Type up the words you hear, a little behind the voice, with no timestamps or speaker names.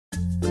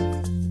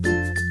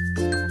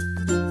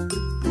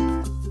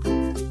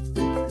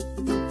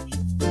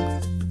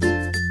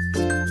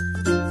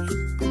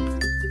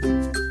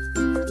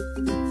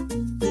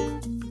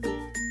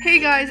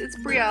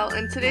Brielle,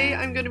 and today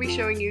I'm going to be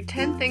showing you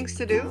 10 things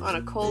to do on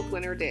a cold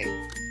winter day.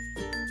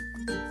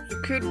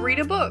 You could read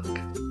a book.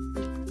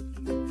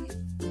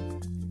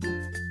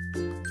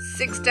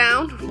 6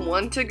 down,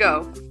 1 to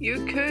go.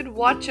 You could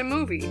watch a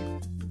movie.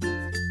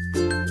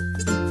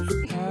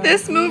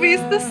 This movie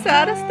is the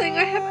saddest thing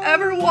I have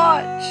ever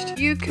watched.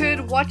 You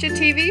could watch a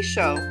TV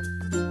show.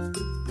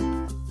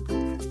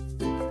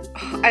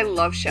 I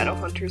love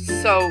Shadowhunters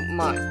so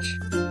much.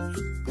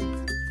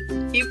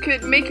 You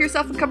could make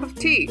yourself a cup of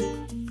tea.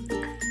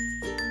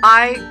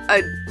 I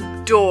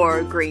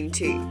adore green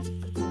tea,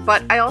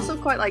 but I also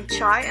quite like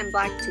chai and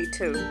black tea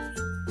too.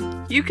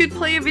 You could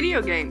play a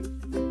video game.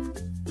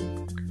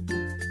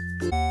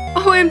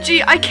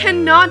 OMG, I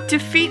cannot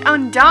defeat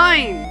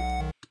Undyne!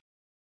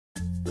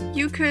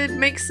 You could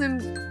make some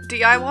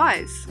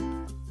DIYs.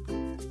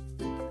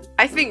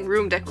 I think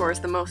room decor is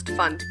the most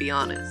fun, to be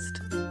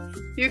honest.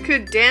 You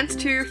could dance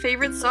to your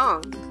favorite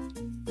song.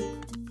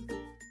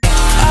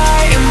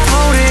 I am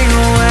floating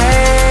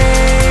away,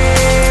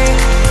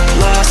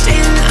 lost in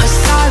a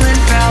silent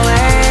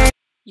ballet.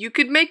 You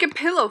could make a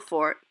pillow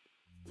fort.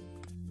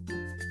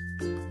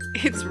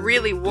 It's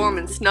really warm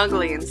and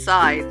snuggly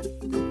inside.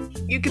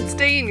 You could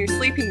stay in your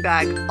sleeping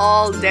bag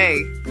all day.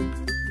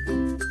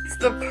 It's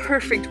the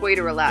perfect way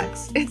to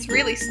relax. It's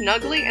really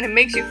snuggly and it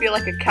makes you feel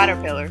like a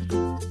caterpillar.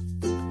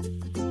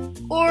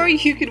 Or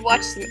you could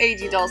watch some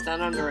AG Dolls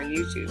Down Under on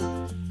YouTube.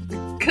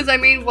 'Cause I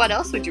mean, what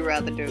else would you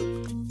rather do?